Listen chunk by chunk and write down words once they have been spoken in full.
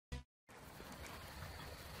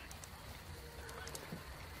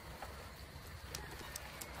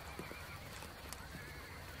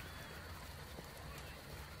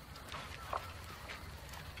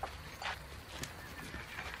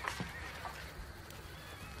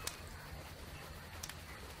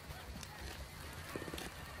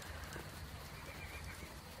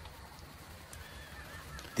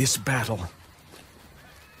This battle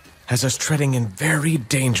has us treading in very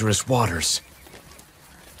dangerous waters.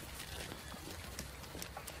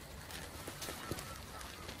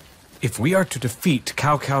 If we are to defeat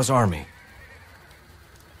Cao Cao's army,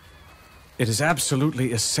 it is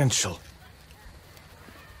absolutely essential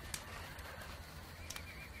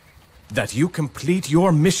that you complete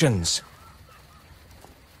your missions.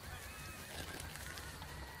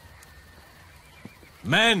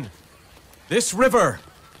 Men, this river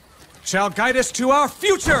shall guide us to our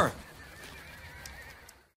future!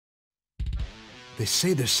 They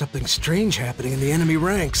say there's something strange happening in the enemy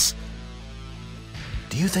ranks.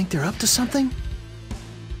 Do you think they're up to something?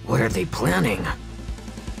 What are they planning?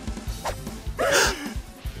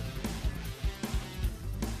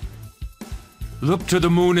 Look to the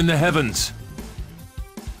moon in the heavens.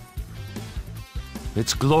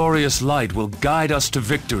 Its glorious light will guide us to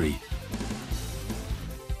victory.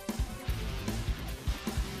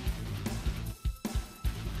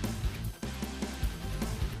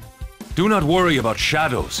 Do not worry about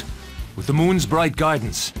shadows. With the moon's bright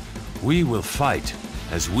guidance, we will fight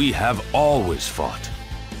as we have always fought.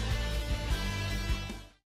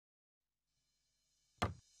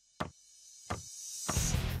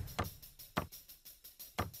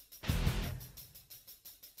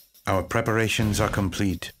 Our preparations are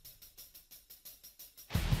complete.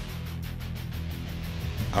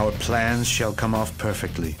 Our plans shall come off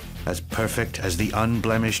perfect as the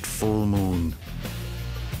unblemished full moon.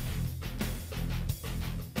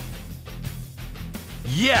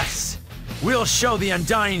 Yes! We'll show the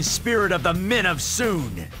undying spirit of the men of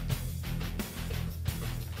Soon!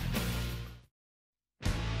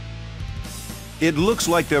 It looks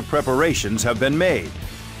like their preparations have been made.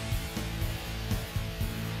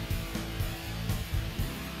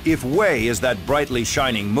 If Wei is that brightly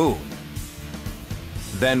shining moon,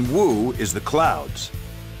 then Wu is the clouds.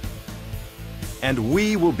 And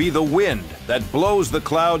we will be the wind that blows the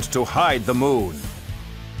clouds to hide the moon.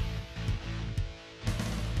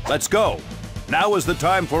 Let's go. Now is the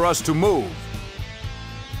time for us to move.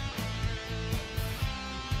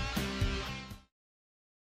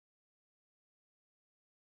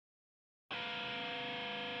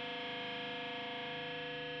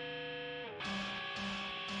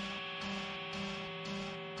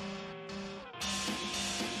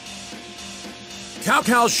 Cao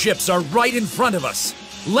Cao's ships are right in front of us.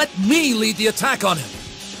 Let me lead the attack on him.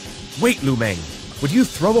 Wait, Lu Meng. Would you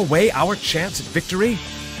throw away our chance at victory?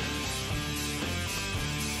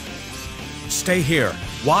 Stay here.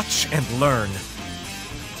 Watch and learn.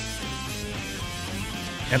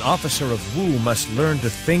 An officer of Wu must learn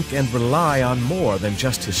to think and rely on more than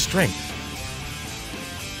just his strength.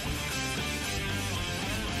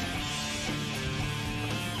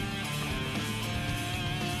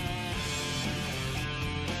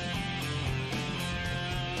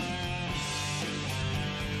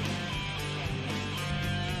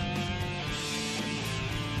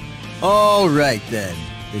 All right then.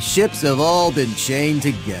 The ships have all been chained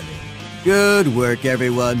together. Good work,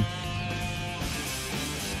 everyone.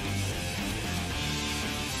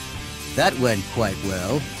 That went quite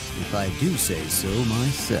well, if I do say so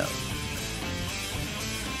myself.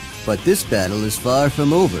 But this battle is far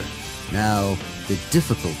from over. Now, the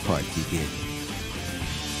difficult part begins.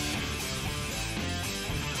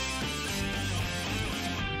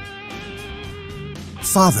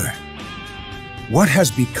 Father, what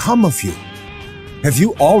has become of you? Have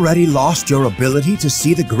you already lost your ability to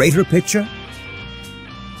see the greater picture?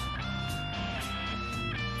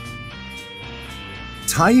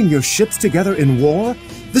 Tying your ships together in war?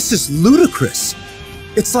 This is ludicrous.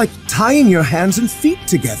 It's like tying your hands and feet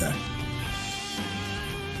together.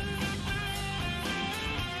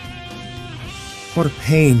 What a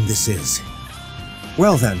pain this is.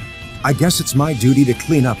 Well then, I guess it's my duty to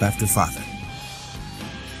clean up after Father.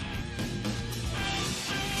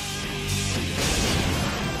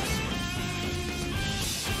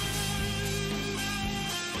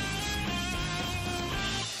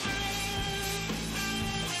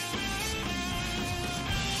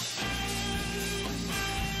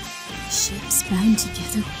 Ships bound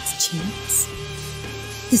together with chains?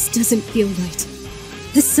 This doesn't feel right.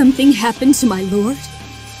 Has something happened to my lord?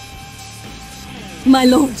 My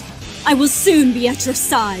lord, I will soon be at your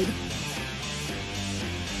side.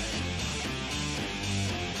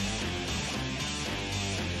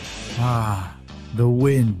 Ah, the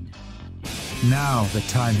wind. Now the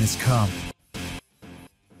time has come.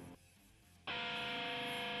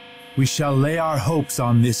 We shall lay our hopes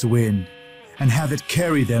on this wind, and have it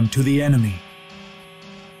carry them to the enemy.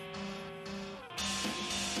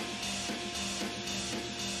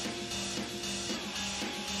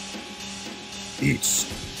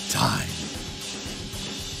 It's time.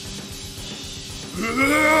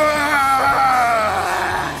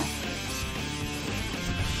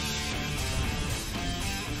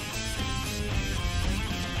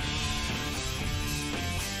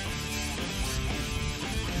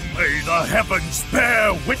 May the heavens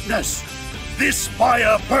bear witness! This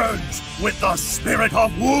fire burns with the spirit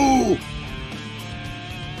of Wu!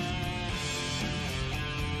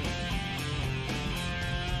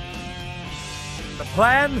 The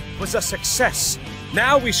plan was a success.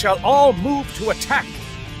 Now we shall all move to attack.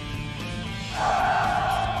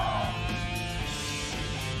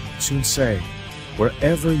 Sun Ce,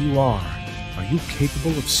 wherever you are you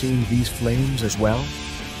capable of seeing these flames as well?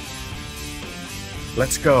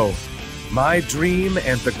 Let's go. My dream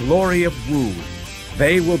and the glory of Wu,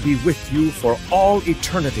 they will be with you for all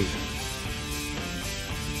eternity.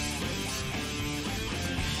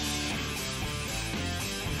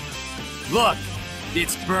 Look,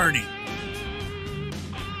 it's burning.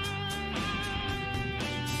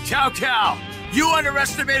 Cao Cao, you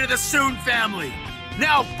underestimated the Sun family.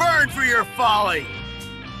 Now burn for your folly.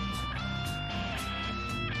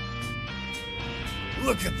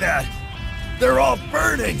 Look at that. They're all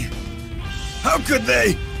burning. How could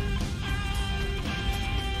they?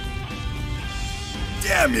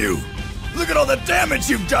 Damn you! Look at all the damage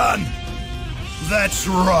you've done! That's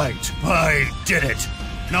right. I did it.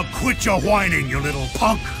 Now quit your whining, you little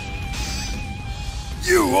punk!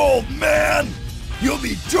 You old man! You'll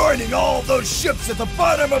be joining all those ships at the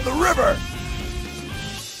bottom of the river!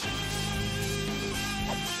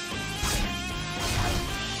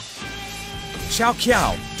 Cao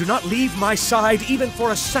Cao, do not leave my side even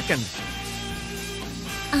for a second.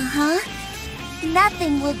 Uh-huh.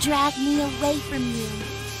 Nothing will drag me away from you.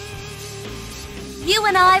 You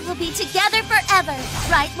and I will be together forever,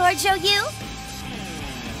 right, Lord Zhou Yu?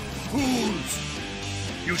 Fools!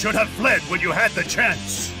 You should have fled when you had the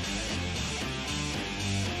chance.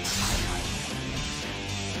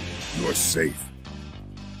 You're safe.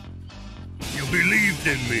 You believed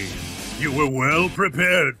in me. You were well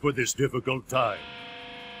prepared for this difficult time.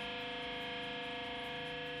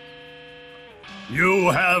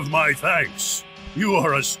 You have my thanks. You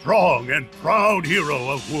are a strong and proud hero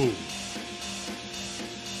of Wu.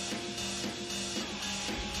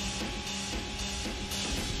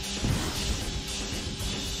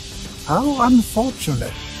 How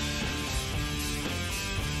unfortunate.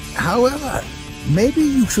 However, maybe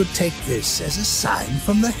you should take this as a sign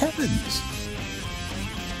from the heavens.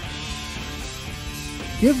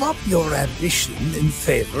 Give up your ambition in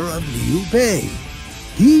favor of Liu Bei.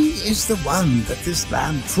 He is the one that this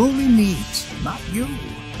land truly needs, not you.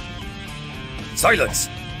 Silence!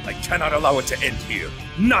 I cannot allow it to end here.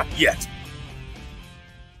 Not yet!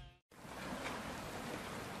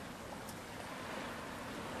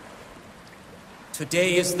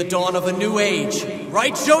 Today is the dawn of a new age,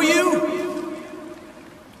 right, Zhou Yu?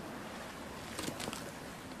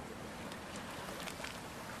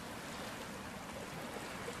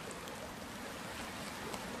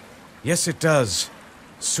 Yes, it does,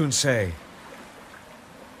 Sun Ce.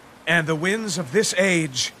 And the winds of this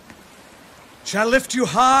age shall lift you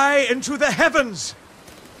high into the heavens!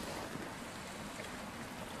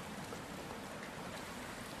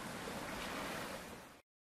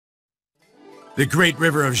 The great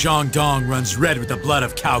river of Jiangdong runs red with the blood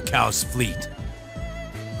of Cao Cao's fleet.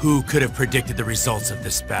 Who could have predicted the results of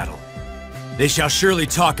this battle? They shall surely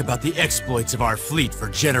talk about the exploits of our fleet for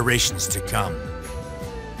generations to come.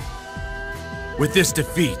 With this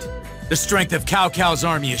defeat, the strength of Cao Cao's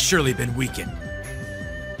army has surely been weakened.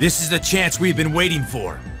 This is the chance we've been waiting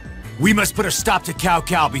for. We must put a stop to Cao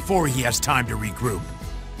Cao before he has time to regroup.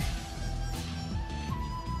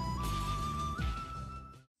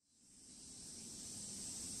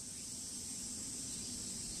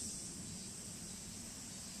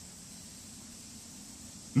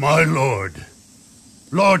 My lord,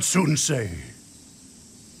 Lord Sun Ce.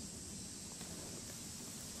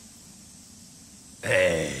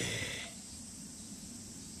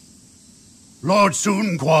 Lord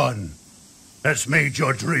Sun Quan has made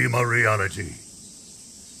your dream a reality.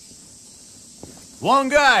 Huang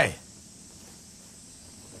Gai!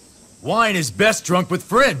 Wine is best drunk with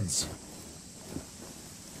friends.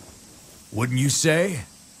 Wouldn't you say?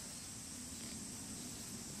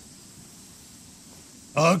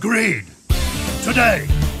 Agreed. Today,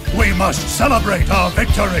 we must celebrate our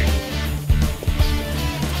victory.